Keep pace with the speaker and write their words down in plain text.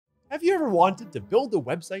Have you ever wanted to build a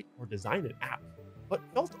website or design an app, but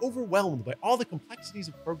felt overwhelmed by all the complexities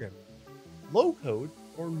of programming? Low-code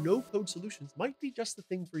or no-code solutions might be just the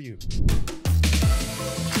thing for you.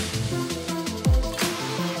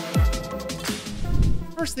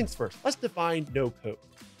 First things first, let's define no-code.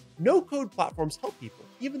 No-code platforms help people,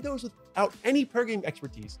 even those without any programming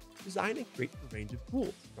expertise, design and create a range of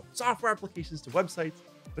tools, from software applications to websites,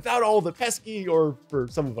 without all the pesky, or for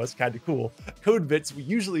some of us, kind of cool, code bits we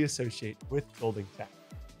usually associate with building tech.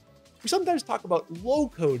 We sometimes talk about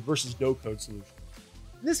low-code versus no-code solutions.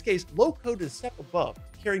 In this case, low-code is a step above,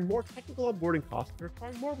 carrying more technical onboarding costs and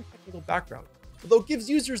requiring more of a technical background, although it gives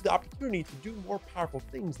users the opportunity to do more powerful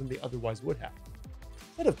things than they otherwise would have.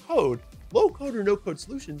 Instead of code, low-code or no-code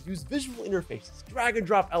solutions use visual interfaces,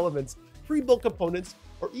 drag-and-drop elements, pre-built components,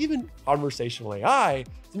 or even conversational AI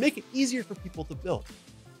to make it easier for people to build.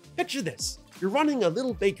 Picture this. You're running a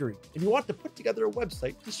little bakery and you want to put together a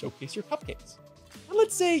website to showcase your cupcakes. And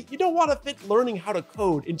let's say you don't want to fit learning how to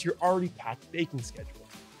code into your already packed baking schedule.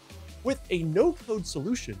 With a no-code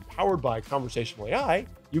solution powered by conversational AI,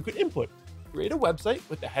 you could create a website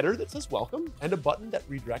with a header that says welcome and a button that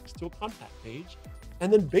redirects to a contact page.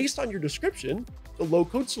 And then based on your description, the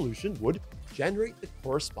low-code solution would generate the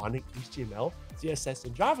corresponding HTML, CSS,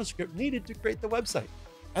 and JavaScript needed to create the website.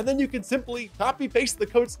 And then you can simply copy-paste the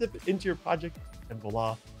code snippet into your project, and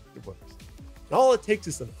voila, it works. And all it takes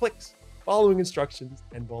is some clicks, following instructions,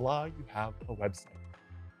 and voila, you have a website.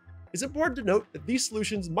 It's important to note that these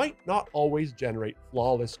solutions might not always generate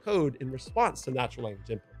flawless code in response to natural language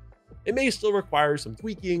input. It may still require some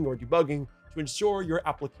tweaking or debugging to ensure your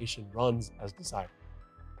application runs as desired.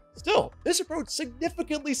 Still, this approach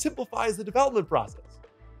significantly simplifies the development process.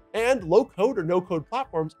 And low-code or no-code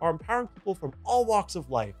platforms are empowering people from all walks of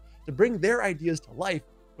life to bring their ideas to life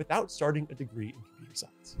without starting a degree in computer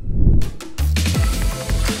science.